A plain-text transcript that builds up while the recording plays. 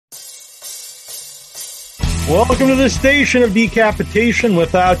Welcome to the station of decapitation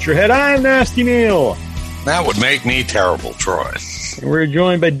without your head. I'm Nasty Neil. That would make me terrible, Troy. And we're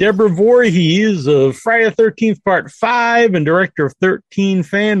joined by Deborah Voorhees of Friday the 13th Part 5 and director of 13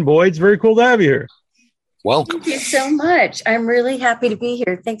 Fanboy. It's very cool to have you here. Welcome. Thank you so much. I'm really happy to be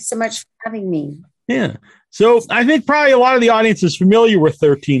here. Thanks so much for having me. Yeah. So I think probably a lot of the audience is familiar with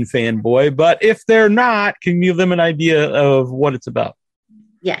 13 Fanboy, but if they're not, can you give them an idea of what it's about?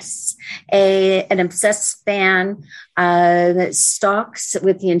 Yes, an obsessed fan that stalks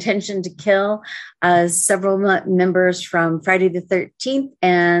with the intention to kill several members from Friday the 13th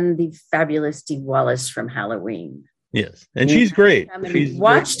and the fabulous Dee Wallace from Halloween. Yes, and she's great. She's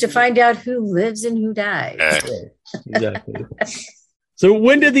watch to find out who lives and who dies. Exactly. So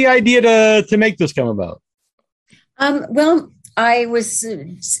when did the idea to make this come about? Well, I was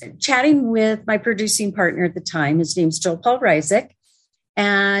chatting with my producing partner at the time. His name's Joel Paul Reisig.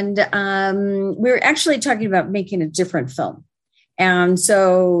 And we were actually talking about making a different film. And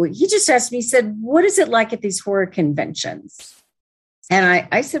so he just asked me, he said, what is it like at these horror conventions? And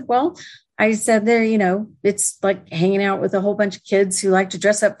I said, well, there, it's like hanging out with a whole bunch of kids who like to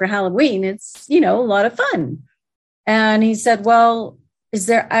dress up for Halloween. It's, a lot of fun. And he said, well, has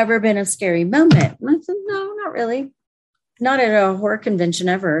there ever been a scary moment? And I said, no, not really. Not at a horror convention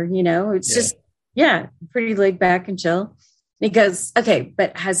ever. It's just, pretty laid back and chill. He goes, okay,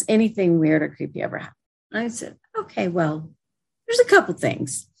 but has anything weird or creepy ever happened? I said, okay, well, there's a couple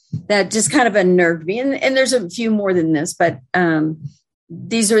things that just kind of unnerved me. And there's a few more than this, but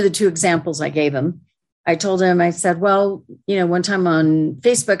these are the two examples I gave him. I told him, I said, well, one time on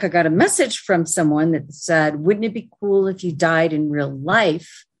Facebook, I got a message from someone that said, wouldn't it be cool if you died in real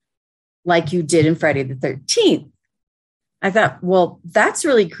life like you did in Friday the 13th? I thought, well, that's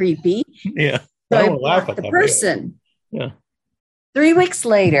really creepy. Yeah. So I blocked the person. Yeah. 3 weeks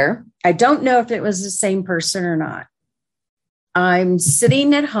later, I don't know if it was the same person or not. I'm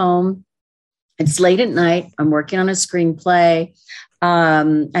sitting at home. It's late at night. I'm working on a screenplay.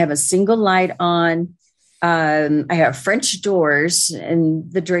 I have a single light on. I have French doors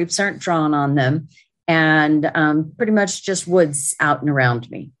and the drapes aren't drawn on them. And pretty much just woods out and around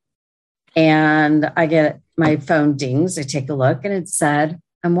me. And I get my phone dings. I take a look and it said,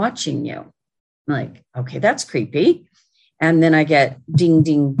 I'm watching you. I'm like, okay, that's creepy. And then I get ding,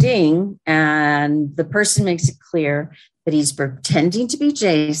 ding, ding. And the person makes it clear that he's pretending to be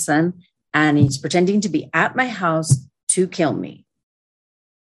Jason and he's pretending to be at my house to kill me.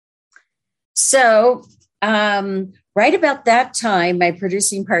 So right about that time, my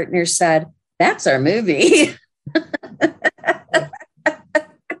producing partner said, that's our movie. And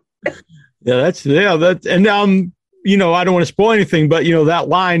I don't want to spoil anything, but that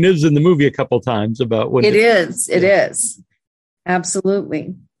line is in the movie a couple of times about what it is.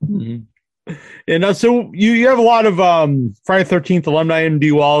 Absolutely. Mm-hmm. And so you have a lot of Friday the 13th alumni in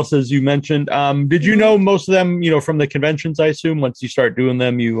Dee Wallace, as you mentioned. Did you know most of them, from the conventions, I assume, once you start doing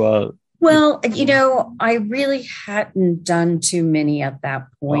them, Well, I really hadn't done too many at that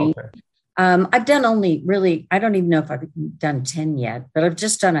point. Okay. I've done I don't even know if I've done 10 yet, but I've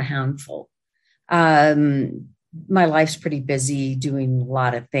just done a handful. My life's pretty busy doing a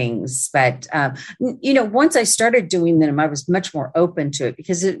lot of things, but, once I started doing them, I was much more open to it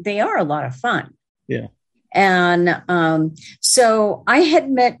because they are a lot of fun. Yeah. And so I had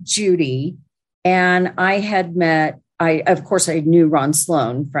met Judy and of course I knew Ron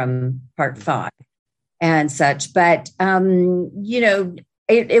Sloan from Part 5 and such, but,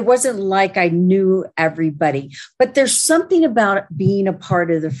 it wasn't like I knew everybody, but there's something about being a part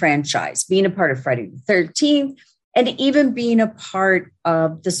of the franchise, being a part of Friday the 13th, and even being a part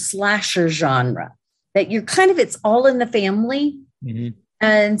of the slasher genre that you're it's all in the family. Mm-hmm.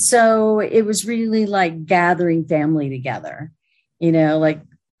 And so it was really like gathering family together, like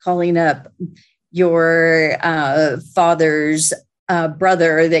calling up your father's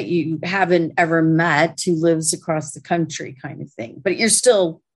brother that you haven't ever met who lives across the country kind of thing. But you're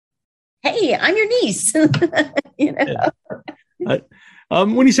still, hey, I'm your niece. Yeah.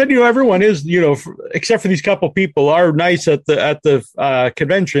 When you said, everyone is, except for these couple people are nice at the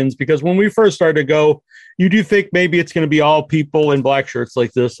conventions, because when we first started to go, you do think maybe it's going to be all people in black shirts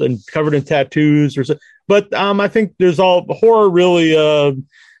like this and covered in tattoos or so. But I think there's all horror really,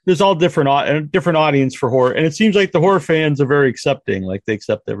 there's all different audience for horror. And it seems like the horror fans are very accepting, like they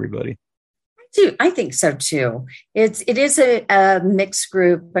accept everybody. I think so too. It is a mixed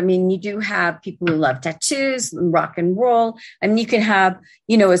group. I mean, you do have people who love tattoos and rock and roll. I mean, you can have,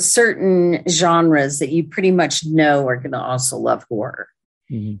 a certain genres that you pretty much know are going to also love horror.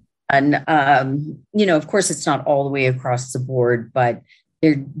 Mm-hmm. And, of course, it's not all the way across the board, but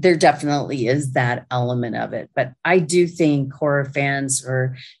there definitely is that element of it. But I do think horror fans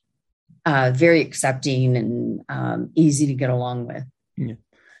are very accepting and easy to get along with. Yeah.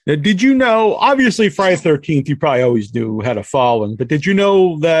 Now, did you know, obviously Friday the 13th, you probably always knew had a following, but did you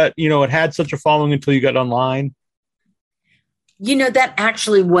know that, it had such a following until you got online? That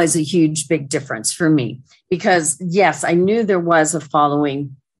actually was a huge, big difference for me because, yes, I knew there was a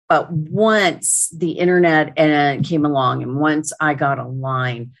following, but once the internet came along and once I got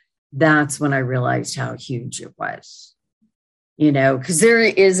online, that's when I realized how huge it was, because there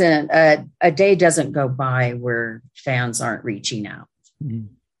isn't a day doesn't go by where fans aren't reaching out.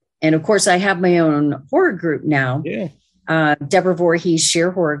 Mm-hmm. And of course, I have my own horror group now. Yeah. Deborah Voorhees Sheer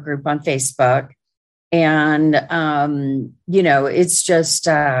Horror Group on Facebook. And, it's just,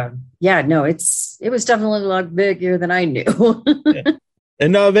 it was definitely a lot bigger than I knew. Yeah.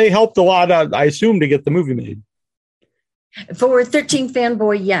 And they helped a lot, I assume, to get the movie made. For 13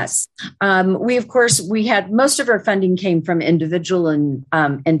 Fanboy, yes. We had most of our funding came from individual and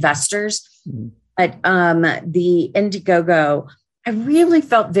investors. Mm-hmm. But the Indiegogo, I really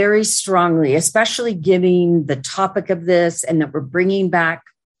felt very strongly, especially given the topic of this and that we're bringing back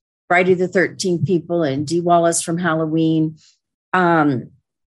Friday the 13th people and Dee Wallace from Halloween. Fans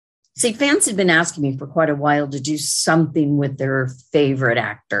had been asking me for quite a while to do something with their favorite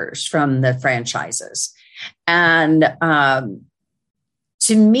actors from the franchises. And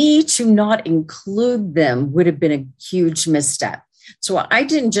to me, to not include them would have been a huge misstep. So I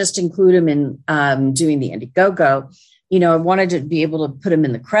didn't just include them in doing the Indiegogo. I wanted to be able to put them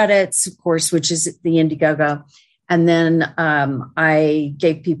in the credits, of course, which is the Indiegogo. And then I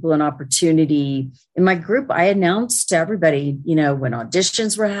gave people an opportunity in my group. I announced to everybody, when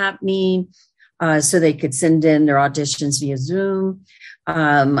auditions were happening, so they could send in their auditions via Zoom.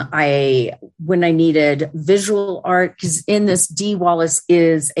 When I needed visual art, because in this, Dee Wallace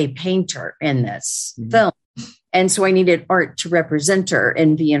is a painter in this film. And so I needed art to represent her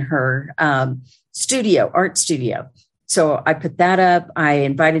and be in her art studio. So I put that up. I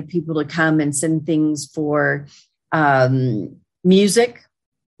invited people to come and send things for music,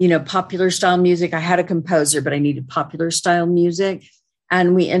 popular style music. I had a composer, but I needed popular style music.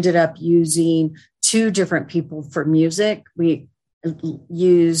 And we ended up using 2 different people for music. We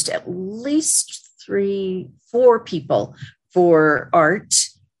used at least 3-4 people for art,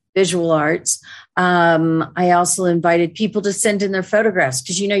 visual arts. I also invited people to send in their photographs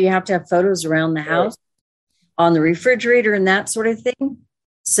because, you have to have photos around the house, on the refrigerator and that sort of thing.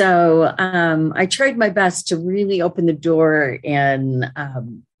 So I tried my best to really open the door and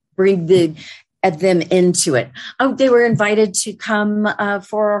bring them into it. Oh, they were invited to come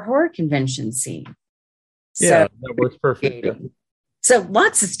for our horror convention scene. Yeah, that works perfect. Yeah. So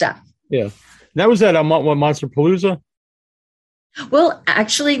lots of stuff. Yeah. That was at Monster Palooza? Well,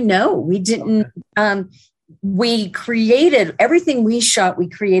 actually, no, we didn't. Okay. We created everything we shot. We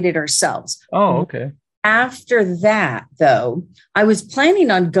created ourselves. Oh, okay. After that, though, I was planning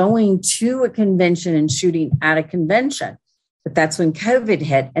on going to a convention and shooting at a convention, but that's when COVID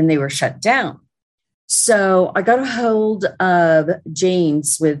hit and they were shut down. So I got a hold of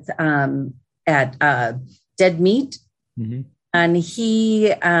James at Dead Meat, mm-hmm. and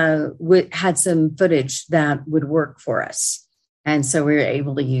he had some footage that would work for us. And so we were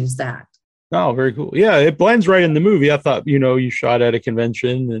able to use that. Oh, very cool. Yeah, it blends right in the movie. I thought, you shot at a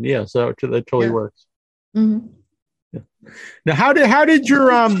convention and so that totally works. Mm-hmm. Yeah. Now, how did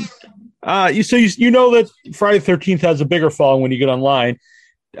your you know that Friday the 13th has a bigger following when you get online,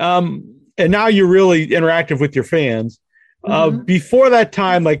 and now you're really interactive with your fans. Mm-hmm. Before that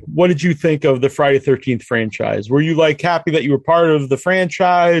time, what did you think of the Friday the 13th franchise? Were you happy that you were part of the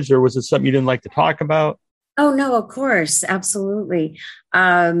franchise, or was it something you didn't like to talk about? Oh, no, of course. Absolutely.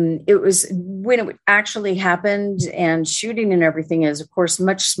 It was when it actually happened, and shooting and everything is, of course,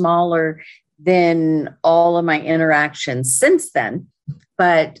 much smaller than all of my interactions since then.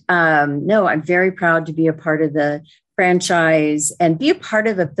 But no, I'm very proud to be a part of the franchise and be a part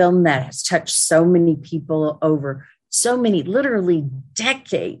of a film that has touched so many people over so many, literally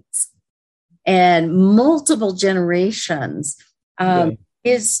decades and multiple generations.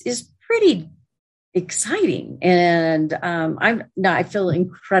 Is pretty exciting. And I feel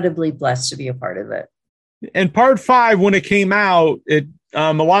incredibly blessed to be a part of it. And part 5, when it came out,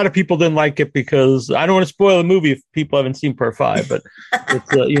 a lot of people didn't like it because I don't want to spoil the movie if people haven't seen part 5, but it's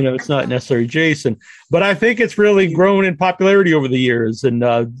it's not necessarily Jason. But I think it's really grown in popularity over the years, and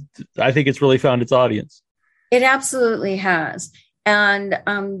I think it's really found its audience. It absolutely has. And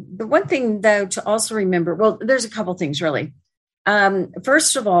the one thing, though, to also remember, well, there's a couple things really.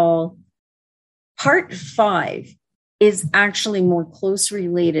 First of all, part 5 is actually more closely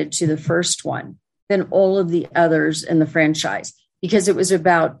related to the first one than all of the others in the franchise, because it was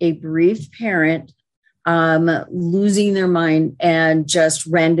about a bereaved parent losing their mind and just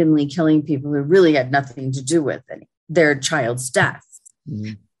randomly killing people who really had nothing to do with it, their child's death.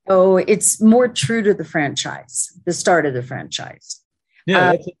 Mm-hmm. So it's more true to the franchise, the start of the franchise.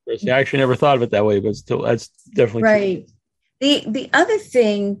 Yeah, that's interesting. I actually never thought of it that way, but still, that's definitely right. True. The other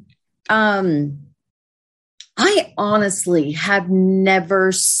thing, I honestly have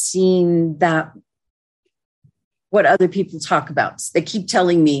never seen that, what other people talk about. They keep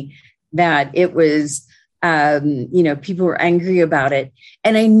telling me that it was, people were angry about it.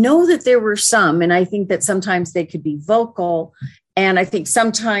 And I know that there were some, and I think that sometimes they could be vocal. And I think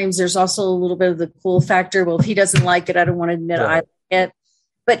sometimes there's also a little bit of the cool factor. Well, if he doesn't like it, I don't want to admit I like it.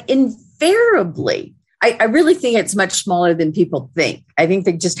 But invariably, I really think it's much smaller than people think. I think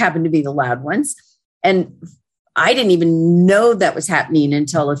they just happen to be the loud ones. And I didn't even know that was happening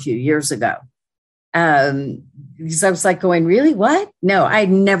until a few years ago. Because I was like going, really, what? No, I had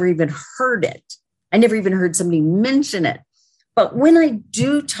never even heard it. I never even heard somebody mention it. But when I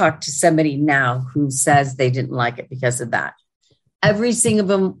do talk to somebody now who says they didn't like it because of that, every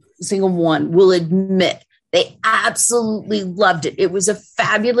single one will admit they absolutely loved it. It was a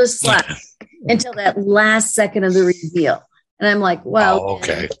fabulous slap until that last second of the reveal. And I'm like, well,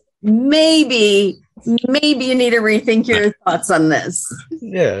 okay. Maybe you need to rethink your thoughts on this.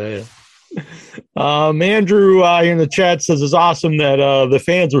 Yeah. Andrew in the chat says it's awesome that the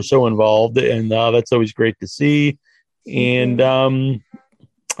fans were so involved, and that's always great to see. And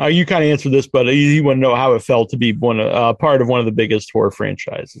you kind of answered this, but you want to know how it felt to be part of one of the biggest horror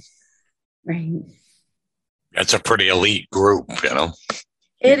franchises. Right. That's a pretty elite group,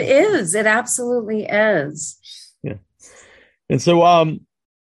 It is. It absolutely is. Yeah. And so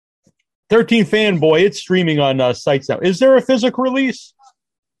 13 Fanboy, it's streaming on sites now. Is there a physical release?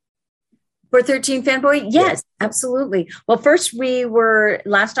 For 13 Fanboy? Yes, absolutely. Well, first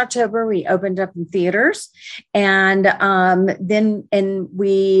last October, we opened up in theaters, and then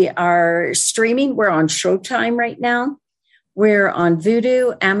we are streaming. We're on Showtime right now. We're on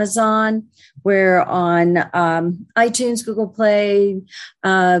Vudu, Amazon. We're on iTunes, Google Play,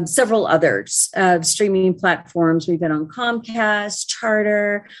 several others streaming platforms. We've been on Comcast,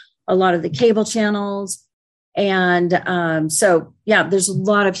 Charter, a lot of the cable channels. And there's a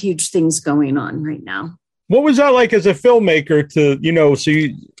lot of huge things going on right now. What was that like as a filmmaker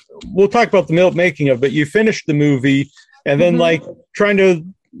we'll talk about the making of it. You finished the movie and then trying to,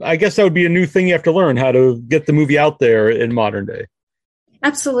 I guess that would be a new thing you have to learn, how to get the movie out there in modern day.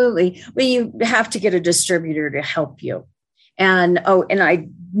 Absolutely. Well, you have to get a distributor to help you. And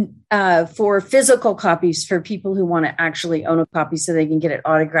for physical copies, for people who want to actually own a copy so they can get it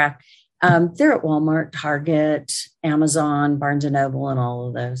autographed, they're at Walmart, Target, Amazon, Barnes & Noble, and all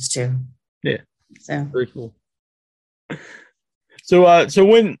of those too. Yeah. So very cool. So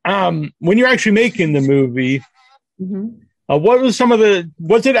when you're actually making the movie, what was some of were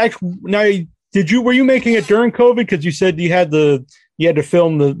you making it during COVID? Because you said you had to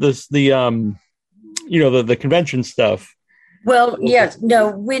film the convention stuff. Well, yes.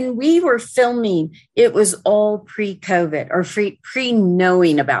 No, when we were filming, it was all pre-COVID or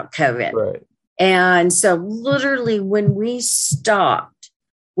pre-knowing about COVID. Right. And so literally when we stopped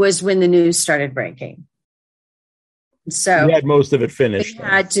was when the news started breaking. So we had most of it finished. We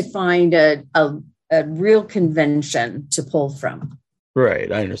had to find a real convention to pull from.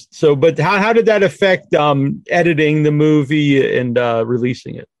 Right. I understand. So, but how did that affect editing the movie and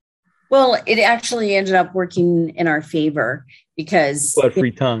releasing it? Well, it actually ended up working in our favor because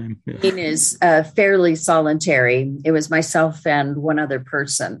free time is fairly solitary. It was myself and one other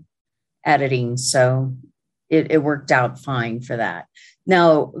person editing, so it worked out fine for that.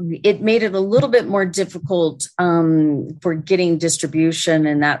 Now, it made it a little bit more difficult for getting distribution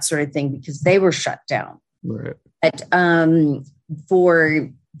and that sort of thing because they were shut down. Right. But for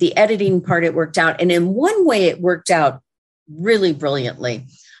the editing part, it worked out, and in one way, it worked out really brilliantly.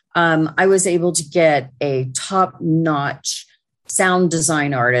 I was able to get a top-notch sound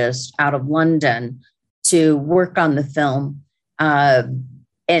design artist out of London to work on the film.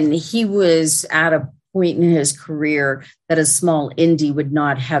 And he was at a point in his career that a small indie would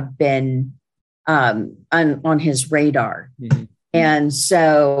not have been on his radar. Mm-hmm. And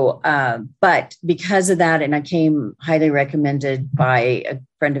so, but because of that, and I came highly recommended by a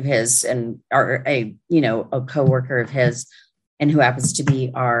friend of his and a coworker of his, and who happens to be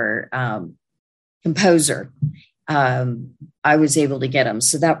our composer, I was able to get him.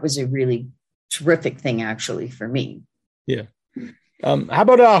 So that was a really terrific thing, actually, for me. Yeah. How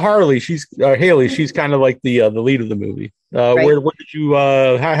about Harley? She's Haley. She's kind of like the lead of the movie. Right. Where what did you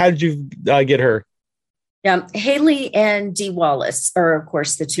how did you get her? Yeah, Haley and Dee Wallace are, of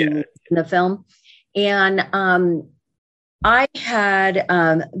course, the two leads in the film. And I had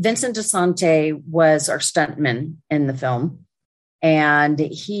Vincent DeSante was our stuntman in the film. And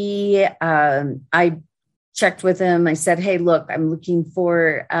I checked with him. I said, hey, look, I'm looking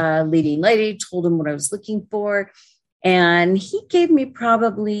for a leading lady, told him what I was looking for. And he gave me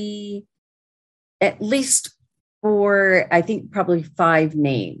probably at least probably 5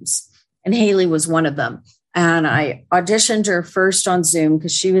 names. And Haley was one of them. And I auditioned her first on Zoom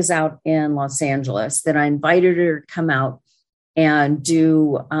because she was out in Los Angeles. Then I invited her to come out and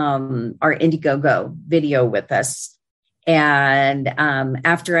do our Indiegogo video with us. And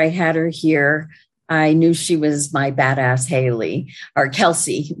after I had her here, I knew she was my badass Haley, or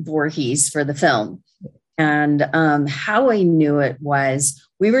Kelsey Voorhees, for the film. And how I knew it was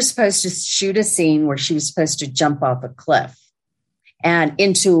we were supposed to shoot a scene where she was supposed to jump off a cliff and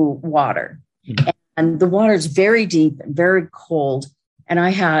into water. Mm-hmm. And the water is very deep and very cold. And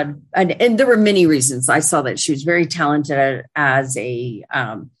and there were many reasons. I saw that she was very talented as a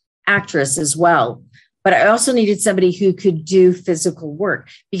actress as well. But I also needed somebody who could do physical work,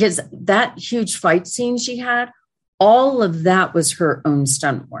 because that huge fight scene she had, all of that was her own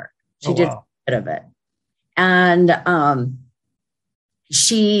stunt work. She did a bit of it. And I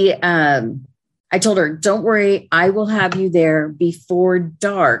told her, don't worry, I will have you there before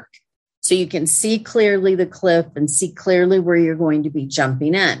dark so you can see clearly the cliff and see clearly where you're going to be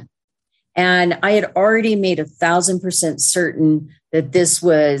jumping in. And I had already made 1,000% certain that this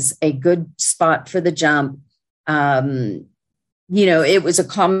was a good spot for the jump. It was a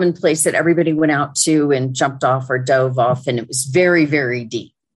common place that everybody went out to and jumped off or dove off, and it was very, very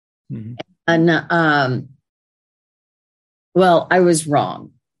deep. Mm-hmm. And I was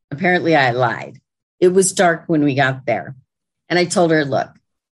wrong. Apparently I lied. It was dark when we got there. And I told her, look,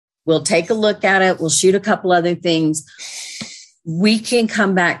 we'll take a look at it. We'll shoot a couple other things. We can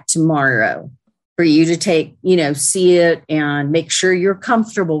come back tomorrow for you to see it and make sure you're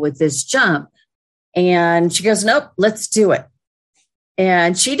comfortable with this jump. And she goes, nope, let's do it.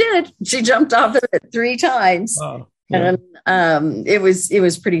 And she did. She jumped off of it 3 times. Oh, yeah. And it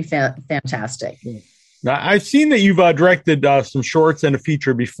was pretty fantastic. Yeah. Now, I've seen that you've directed some shorts and a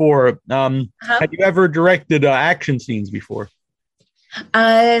feature before. Have you ever directed action scenes before?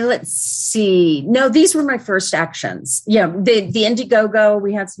 Let's see. No, these were my first actions. Yeah, the Indiegogo,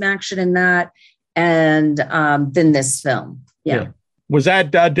 we had some action in that, and then this film. Yeah. Was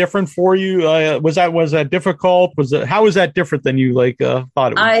that different for you? Was that difficult? How was that different than you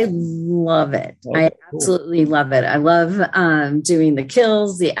thought it was? I love it. I absolutely love it. I love doing the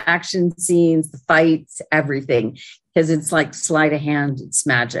kills, the action scenes, the fights, everything, because it's like sleight of hand. It's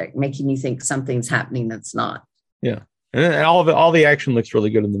magic, making you think something's happening that's not. Yeah. And all the action looks really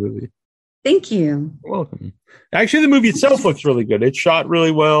good in the movie. Thank you. You're welcome. Actually, the movie itself looks really good. It's shot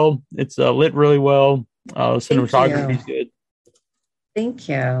really well. It's lit really well. Cinematography is good. Thank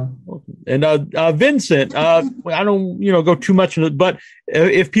you. And Vincent, I don't go too much into it, but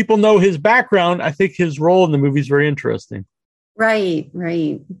if people know his background, I think his role in the movie is very interesting. Right.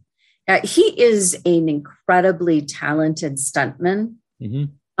 He is an incredibly talented stuntman. Mm-hmm.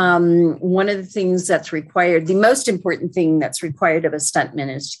 One of the things that's required, the most important thing that's required of a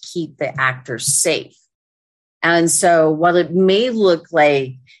stuntman, is to keep the actor safe. And so while it may look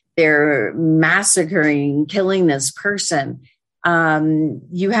like they're massacring, killing this person,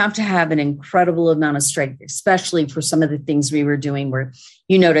 you have to have an incredible amount of strength, especially for some of the things we were doing where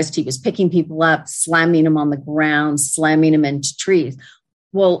you noticed he was picking people up, slamming them on the ground, slamming them into trees.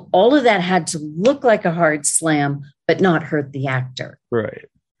 Well, all of that had to look like a hard slam, but not hurt the actor. Right.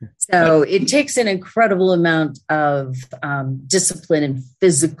 So it takes an incredible amount of discipline and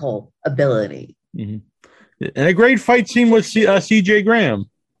physical ability. Mm-hmm. And a great fight scene with C.J. Graham.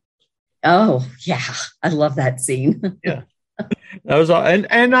 Oh, yeah. I love that scene. Yeah. That was all. And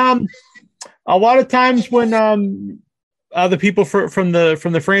a lot of times when the people from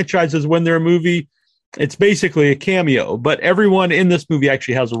the franchises win their movie, it's basically a cameo, but everyone in this movie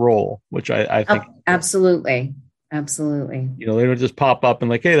actually has a role, which I think. Oh, absolutely. Absolutely. They don't just pop up and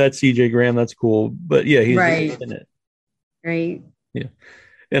like, hey, that's CJ Graham. That's cool. But yeah, he's in it. Right. Yeah.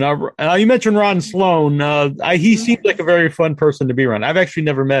 And you mentioned Ron Sloan. He seems like a very fun person to be around. I've actually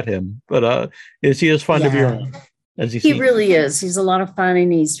never met him, but is he as fun to be around? He really is. He's a lot of fun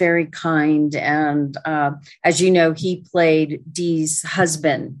and he's very kind. And as you know, he played Dee's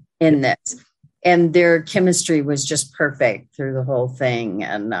husband in this. And their chemistry was just perfect through the whole thing.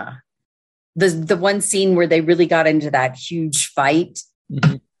 And the one scene where they really got into that huge fight.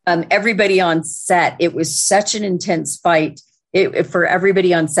 Mm-hmm. Everybody on set, it was such an intense fight. For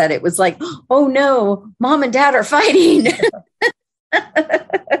everybody on set, it was like, oh no, mom and dad are fighting.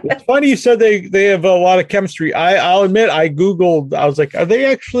 It's funny you said they have a lot of chemistry. I'll admit, I Googled, I was like, are they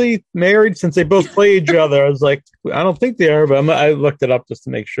actually married since they both play each other? I was like, I don't think they are, but I looked it up just to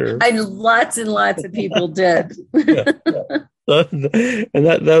make sure. And lots of people did. Yeah. And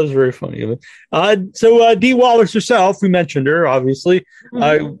that was very funny. So Dee Wallace herself, we mentioned her, obviously.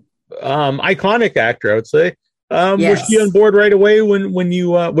 Iconic actor, I would say. Yes. Was she on board right away when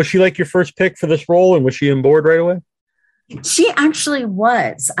you was she like your first pick for this role, and was she on board right away? She actually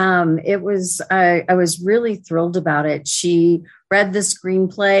was. It was I was really thrilled about it. She read the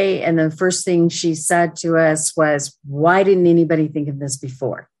screenplay, and the first thing she said to us was, "Why didn't anybody think of this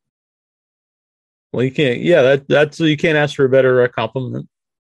before?" Well, you can't. Yeah, that's you can't ask for a better compliment.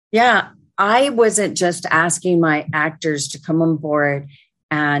 Yeah, I wasn't just asking my actors to come on board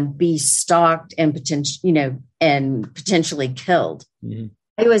and be stalked and potentially killed. Mm-hmm.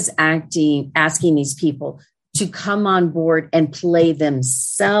 I was asking these people to come on board and play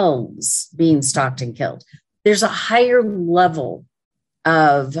themselves being stalked and killed. There's a higher level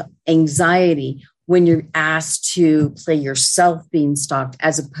of anxiety when you're asked to play yourself being stalked,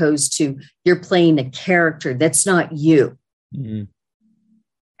 as opposed to you're playing a character that's not you. Mm-hmm.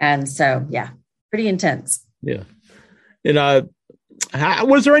 And so, yeah, pretty intense. Yeah. And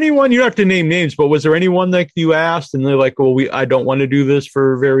was there anyone, you don't have to name names, but was there anyone that you asked and they're like, well, I don't want to do this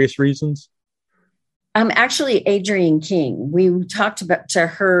for various reasons? Actually, Adrienne King, we talked to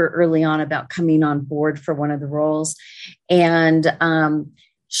her early on about coming on board for one of the roles. And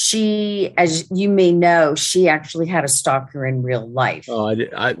she, as you may know, she actually had a stalker in real life. Oh,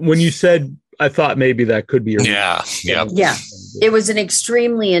 when you said, I thought maybe that could be. Yeah. It was an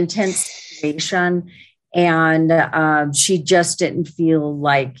extremely intense situation. And she just didn't feel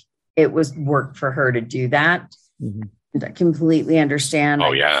like it was work for her to do that. Mm-hmm. I completely understand.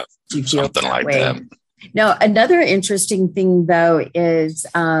 Oh, yeah. You feel something like that. Now, another interesting thing, though, is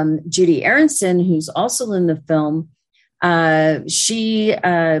Judy Aronson, who's also in the film. She,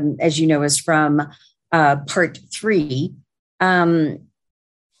 as you know, is from part 3.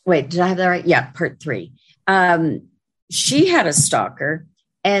 Wait, did I have that right? Yeah, part 3. She had a stalker.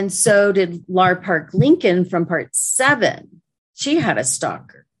 And so did Lar Park Lincoln from part 7. She had a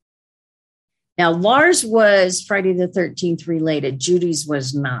stalker. Now, Lars was Friday the 13th related. Judy's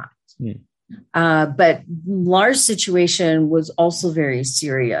was not. But Lars' situation was also very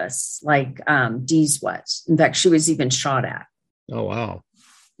serious, like Dee's was. In fact, she was even shot at. Oh, wow.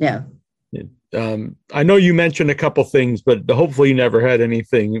 Yeah. I know you mentioned a couple things, but hopefully you never had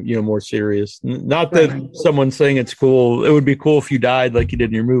anything, more serious. Not that someone saying it's cool. It would be cool if you died like you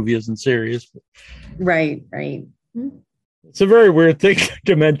did in your movie isn't serious. But. Right. It's a very weird thing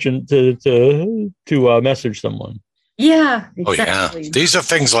to mention to message someone. Yeah, exactly. Oh, yeah. These are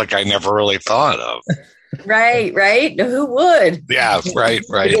things like I never really thought of. Right. Who would? Yeah, right.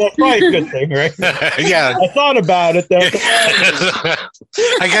 Well, probably a good thing, right? Yeah. I thought about it, though.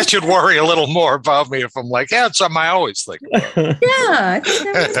 I guess you'd worry a little more about me if I'm like, yeah, it's something I always think about. Yeah, I think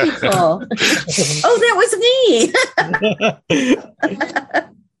that would be cool. Oh, that was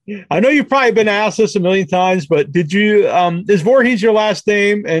me. I know you've probably been asked this a million times, but did you, is Voorhees your last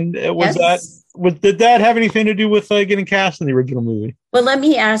name? And did that have anything to do with getting cast in the original movie? Well, let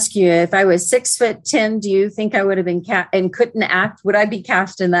me ask you, if I was 6'10", do you think I would have been cast and couldn't act? Would I be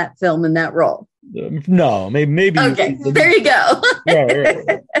cast in that film, in that role? No, maybe. Okay, there you go.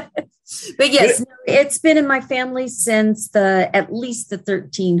 Right. But yes, it's been in my family since at least the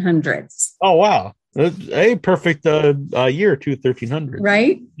 1300s. Oh, wow. A perfect year to 1300.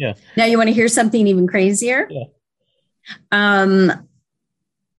 Right? Yeah. Now you want to hear something even crazier? Yeah.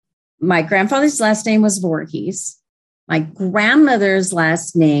 My grandfather's last name was Voorhees. My grandmother's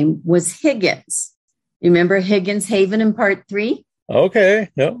last name was Higgins. You remember Higgins Haven in part 3? Okay.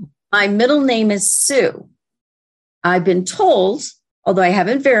 Yep. My middle name is Sue. I've been told, although I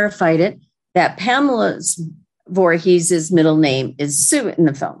haven't verified it, that Pamela Voorhees' middle name is Sue in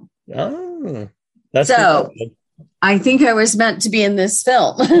the film. Oh, that's so good. I think I was meant to be in this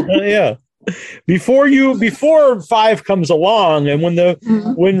film. Yeah. Before 5 comes along, and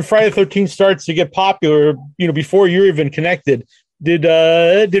when Friday the 13th starts to get popular, before you're even connected,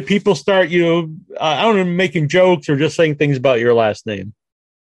 did people start I don't know, making jokes or just saying things about your last name?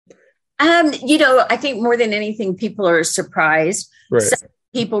 I think more than anything, people are surprised. Right. Some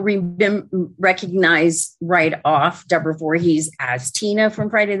people recognize right off Deborah Voorhees as Tina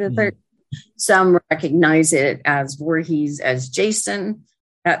from Friday the 13th. Some recognize it as Voorhees as Jason.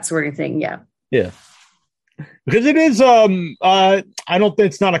 that sort of thing. Yeah. Yeah. Because it is, I don't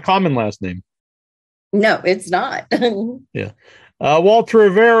think it's not a common last name. No, it's not. Yeah. Walter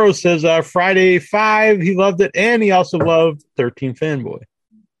Rivero says Friday 5, he loved it. And he also loved 13 Fanboy.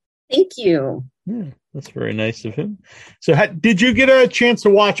 Thank you. Yeah, that's very nice of him. So did you get a chance to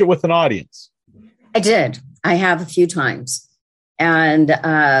watch it with an audience? I did. I have a few times. And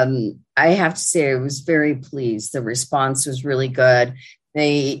I have to say I was very pleased. The response was really good.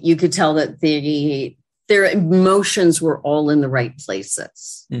 You could tell that their emotions were all in the right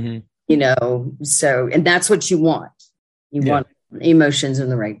places. Mm-hmm. So, and that's what you want. You want emotions in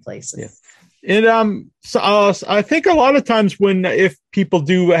the right places. Yeah. And I think a lot of times if people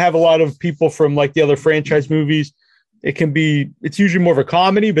do have a lot of people from like the other franchise movies, it's usually more of a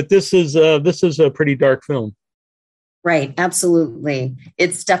comedy, but this is a pretty dark film. Right. Absolutely.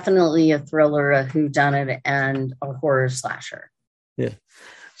 It's definitely a thriller, a whodunit, and a horror slasher. Yeah.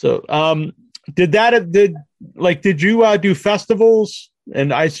 So, did you do festivals?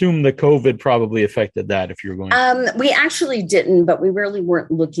 And I assume the COVID probably affected that if you were going. We actually didn't, but we really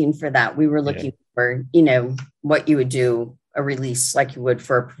weren't looking for that. We were looking for, what you would do, a release like you would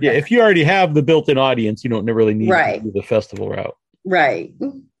for. Yeah. If you already have the built-in audience, you don't really need to do the festival route. Right.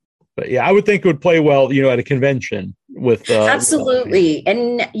 But yeah, I would think it would play well, at a convention with. Absolutely.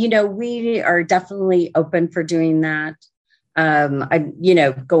 And, we are definitely open for doing that.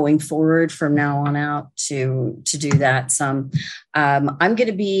 Going forward from now on out to do that some. I'm going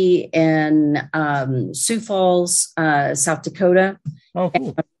to be in Sioux Falls, South Dakota. Oh,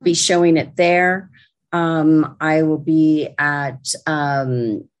 cool. I'll be showing it there. I will be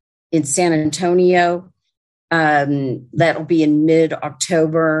in San Antonio. That'll be in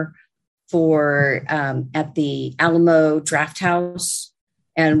mid-October at the Alamo Draft House.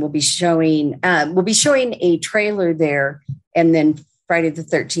 And we'll be showing a trailer there, and then Friday the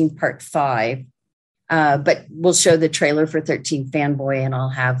 13th, Part 5. But we'll show the trailer for 13 Fanboy, and I'll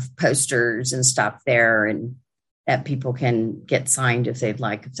have posters and stuff there, and that people can get signed if they'd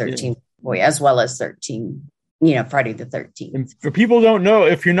like 13 Fanboy, as well as 13, Friday the 13th. And for people who don't know,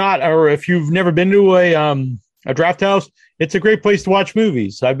 if you've never been to a draft house, it's a great place to watch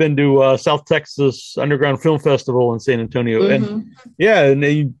movies. I've been to South Texas Underground Film Festival in San Antonio, and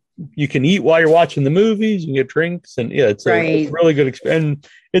you can eat while you're watching the movies. You can get drinks, and it's a really good experience. And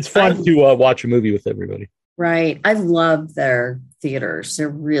it's fun to watch a movie with everybody. Right, I love their theaters; they're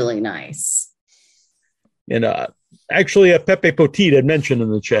really nice. And actually, Pepe Potit had mentioned in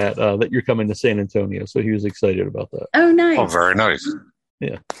the chat that you're coming to San Antonio, so he was excited about that. Oh, nice! Oh, very nice.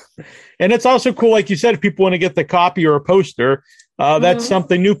 Yeah. And it's also cool, like you said, if people want to get the copy or a poster, that's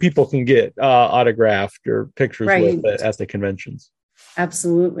something new people can get autographed or pictures with at the conventions.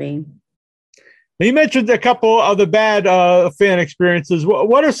 Absolutely. Now, you mentioned a couple of the bad fan experiences.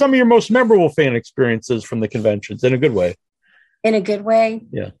 What are some of your most memorable fan experiences from the conventions in a good way? In a good way?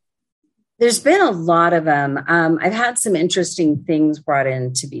 Yeah. There's been a lot of them. I've had some interesting things brought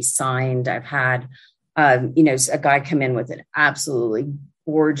in to be signed. I've had, a guy come in with an absolutely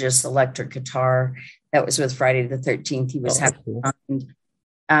gorgeous electric guitar that was with Friday the 13th. He was having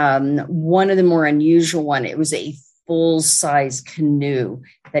one of the more unusual one. It was a full-size canoe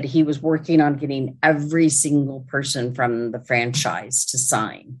that he was working on getting every single person from the franchise to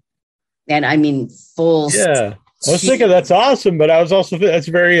sign. And I mean, full. Yeah. I was thinking that's awesome, but I was also that's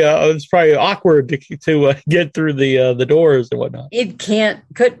very it's probably awkward to get through the doors and whatnot. It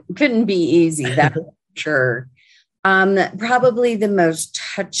couldn't be easy. That's sure. Probably the most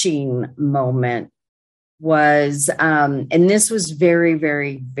touching moment was, and this was very,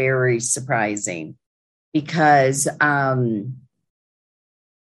 very, very surprising because a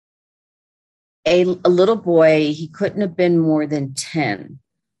little boy, he couldn't have been more than 10,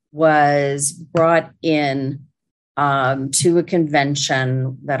 was brought in to a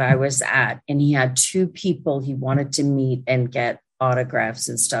convention that I was at, and he had 2 people he wanted to meet and get autographs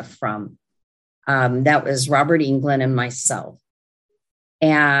and stuff from. That was Robert Englund and myself.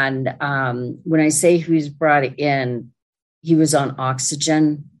 And when I say he was brought in, he was on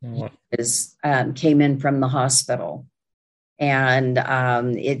oxygen. He came in from the hospital. And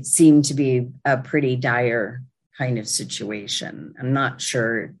it seemed to be a pretty dire kind of situation. I'm not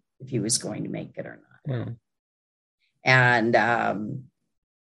sure if he was going to make it or not. Mm. And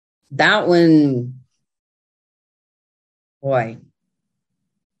that one, boy,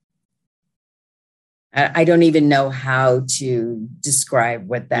 I don't even know how to describe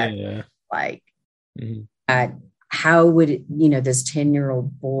what that was like. Mm-hmm. How would it, this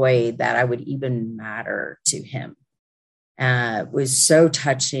 10-year-old boy that I would even matter to him? Was so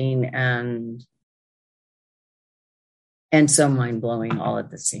touching, and and so mind-blowing all at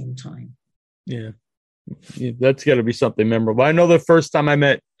the same time. Yeah. That's got to be something memorable. I know the first time I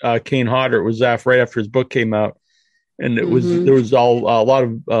met Kane Hodder, it was right after his book came out, and there was a lot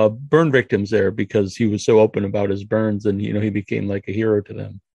of burn victims there because he was so open about his burns, and he became like a hero to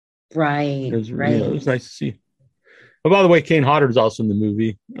them. Right, It was, right. It was nice to see. Oh, by the way, Kane Hodder is also in the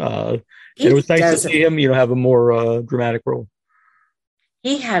movie. It was nice to see him, have a more dramatic role.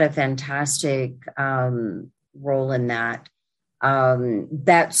 He had a fantastic role in that.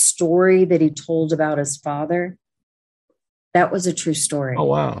 That story that he told about his father, that was a true story. Oh,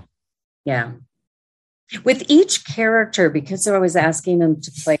 wow. Yeah. With each character, because I was asking them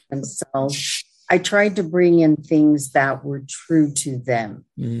to play themselves, I tried to bring in things that were true to them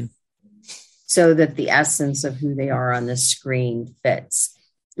so that the essence of who they are on the screen fits.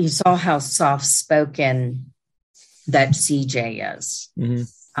 You saw how soft-spoken that CJ is.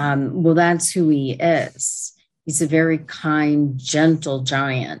 Well, that's who he is. He's a very kind, gentle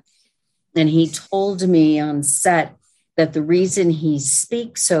giant. And he told me on set that the reason he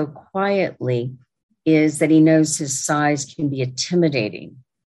speaks so quietly is that he knows his size can be intimidating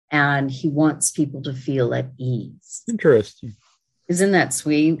and he wants people to feel at ease. Interesting. Isn't that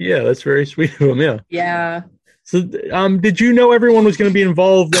sweet? Yeah, that's very sweet of him. Yeah. Yeah. So, did you know everyone was going to be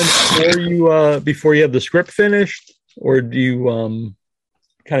involved before you had the script finished, or do you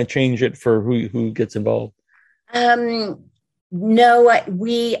kind of change it for who gets involved? No,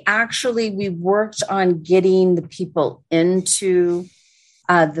 we worked on getting the people into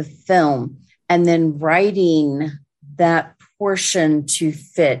the film and then writing that portion to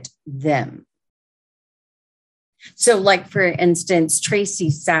fit them. So like, for instance, Tracy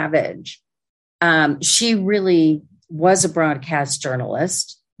Savage, she really was a broadcast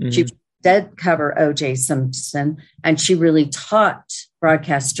journalist. She did cover O.J. Simpson, and she really taught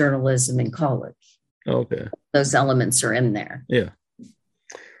broadcast journalism in college. Okay. Those elements are in there. Yeah.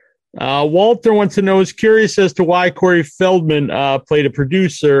 Walter wants to know, is curious as to why Corey Feldman played a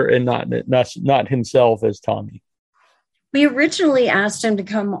producer and not himself as Tommy. We originally asked him to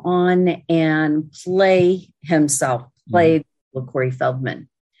come on and play himself, play Corey Feldman,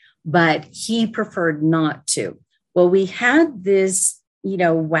 but he preferred not to. Well, we had this,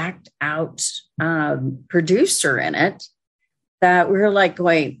 whacked out producer in it that we were like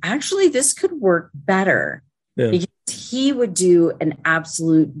going, actually, this could work better. Yeah. Because he would do an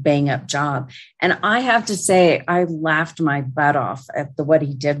absolute bang up job. And I have to say, I laughed my butt off at what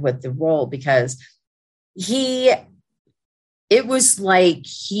he did with the role, because it was like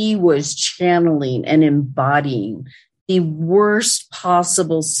he was channeling and embodying the worst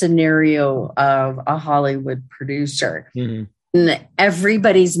possible scenario of a Hollywood producer. And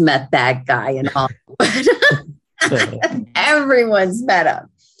everybody's met that guy in Hollywood. Everyone's met him.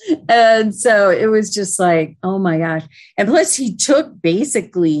 And so it was just like, oh my gosh. And plus he took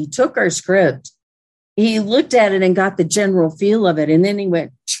our script. He looked at it and got the general feel of it. And then he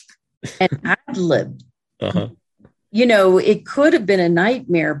went and ad-libbed. It could have been a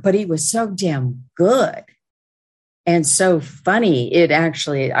nightmare, but he was so damn good and so funny.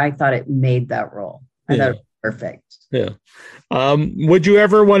 I thought it made that role. I thought it was perfect. Yeah. Would you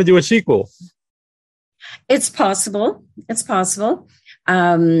ever want to do a sequel? It's possible.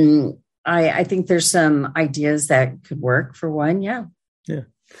 I think there's some ideas that could work for one. Yeah. Yeah.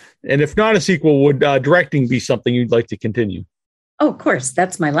 And if not a sequel, would directing be something you'd like to continue? Oh, of course.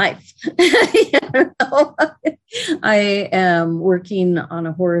 That's my life. I am working on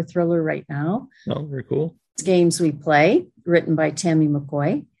a horror thriller right now. Oh, very cool. It's Games We Play, written by Tammy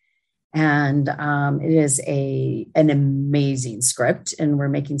McCoy. And it is an amazing script, and we're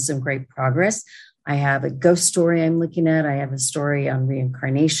making some great progress. I have a ghost story I'm looking at. I have a story on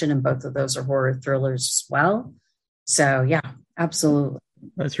reincarnation, and both of those are horror thrillers as well. So, yeah, absolutely.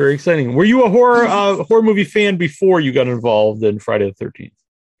 That's very exciting. Were you a horror movie fan before you got involved in Friday the 13th?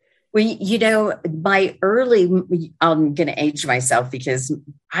 Well, I'm going to age myself because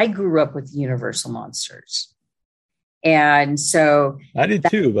I grew up with Universal Monsters. And so I did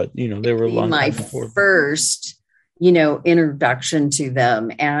too, but they were long my first, introduction to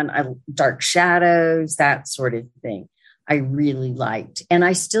them, and Dark Shadows, that sort of thing. I really liked, and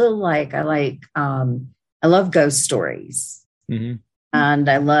I still like. I love ghost stories, and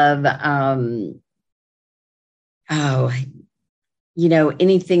I love,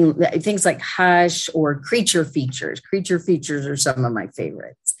 anything, things like Hush or Creature Features. Creature Features are some of my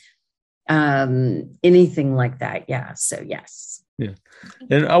favorites. Anything like that. Yeah. So yes. Yeah.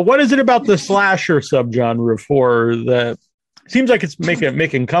 And what is it about the slasher subgenre of horror that seems like it's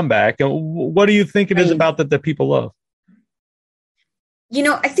making comeback? And what do you think it is about that people love?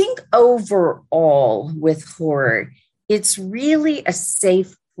 I think overall with horror, it's really a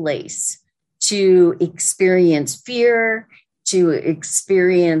safe place to experience fear, to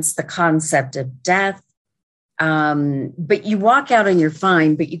experience the concept of death. But you walk out and you're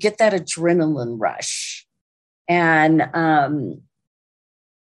fine, but you get that adrenaline rush. And I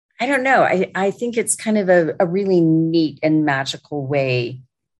don't know, I think it's kind of a really neat and magical way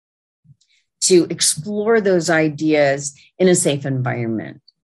to explore those ideas in a safe environment.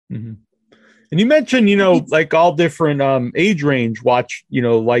 Mm-hmm. And you mentioned, like all different age range watch,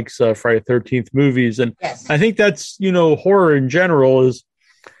 likes Friday the 13th movies. And yes. I think that's, horror in general is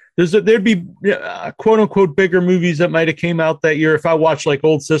there'd be quote unquote bigger movies that might have came out that year. If I watched like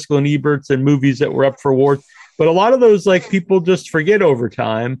old Siskel and Eberts and movies that were up for awards, but a lot of those, like, people just forget over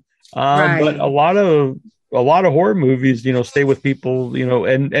time. Right. But a lot of horror movies, stay with people,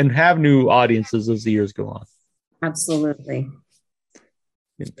 and have new audiences as the years go on. Absolutely.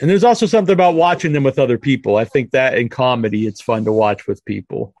 And there's also something about watching them with other people. I think that in comedy, it's fun to watch with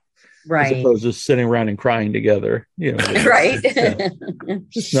people. Right. As opposed to sitting around and crying together. Right. Yeah.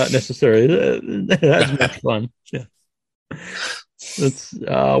 It's not necessarily as much fun. Yeah.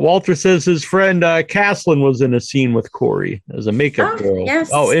 Walter says his friend Caslin was in a scene with Corey as a makeup girl.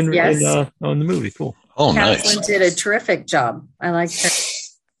 Yes. In the movie. Cool. Oh, Caslin nice. did a terrific job. I like her.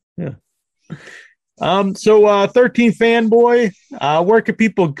 Yeah. So 13 Fanboy, where can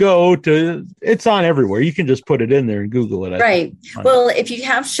people go to? It's on everywhere. You can just put it in there and Google it. Right. Well, if you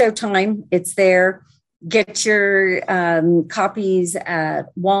have Showtime, it's there. Get your copies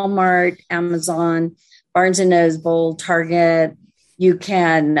at Walmart, Amazon, Barnes and Noble, Target. You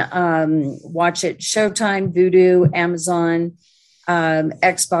can watch it Showtime, Vudu, Amazon,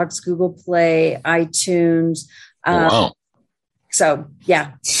 Xbox, Google Play, iTunes. Wow. So,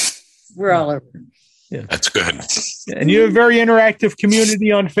 yeah, we're all over. Yeah. That's good. And you have a very interactive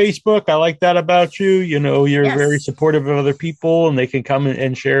community on Facebook. I like that about you. You're very supportive of other people, and they can come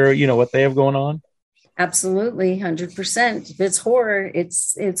and share, what they have going on. Absolutely, 100%. If it's horror,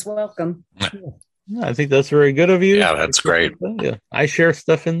 it's welcome. Yeah, I think that's very good of you. Yeah, that's great. Yeah, I share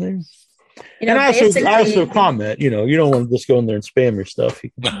stuff in there. And I also comment. You don't want to just go in there and spam your stuff.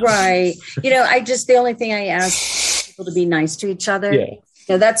 Right. The only thing I ask people to be nice to each other. Yeah.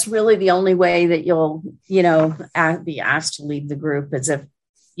 That's really the only way that you'll, be asked to leave the group is if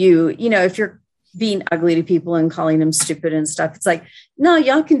if you're being ugly to people and calling them stupid and stuff. It's like, no,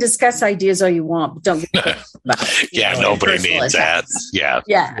 y'all can discuss ideas all you want, but don't get nobody needs that. Yeah.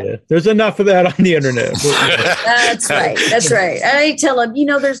 There's enough of that on the internet. That's right. That's right. And I tell them,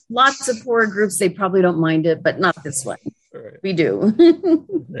 there's lots of horror groups. They probably don't mind it, but not this one. Right. We do.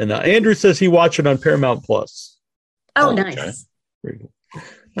 And Andrew says he watched it on Paramount Plus. Oh, nice. Okay. Very good.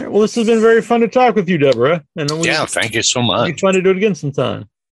 All right, well, this has been very fun to talk with you, Deborah. And thank you so much. It'd be fun to do it again sometime.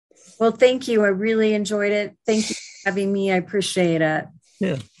 Well, thank you. I really enjoyed it. Thank you for having me. I appreciate it.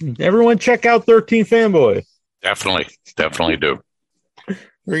 Yeah. Everyone check out 13 Fanboy. Definitely do.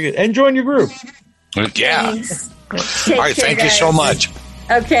 Very good. And join your group. Yeah. All right. Thank you so much.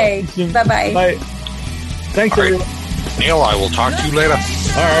 Okay. Bye-bye. Bye. Thanks, everyone. Neil, I will talk to you later. All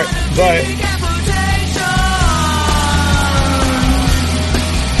right. Bye.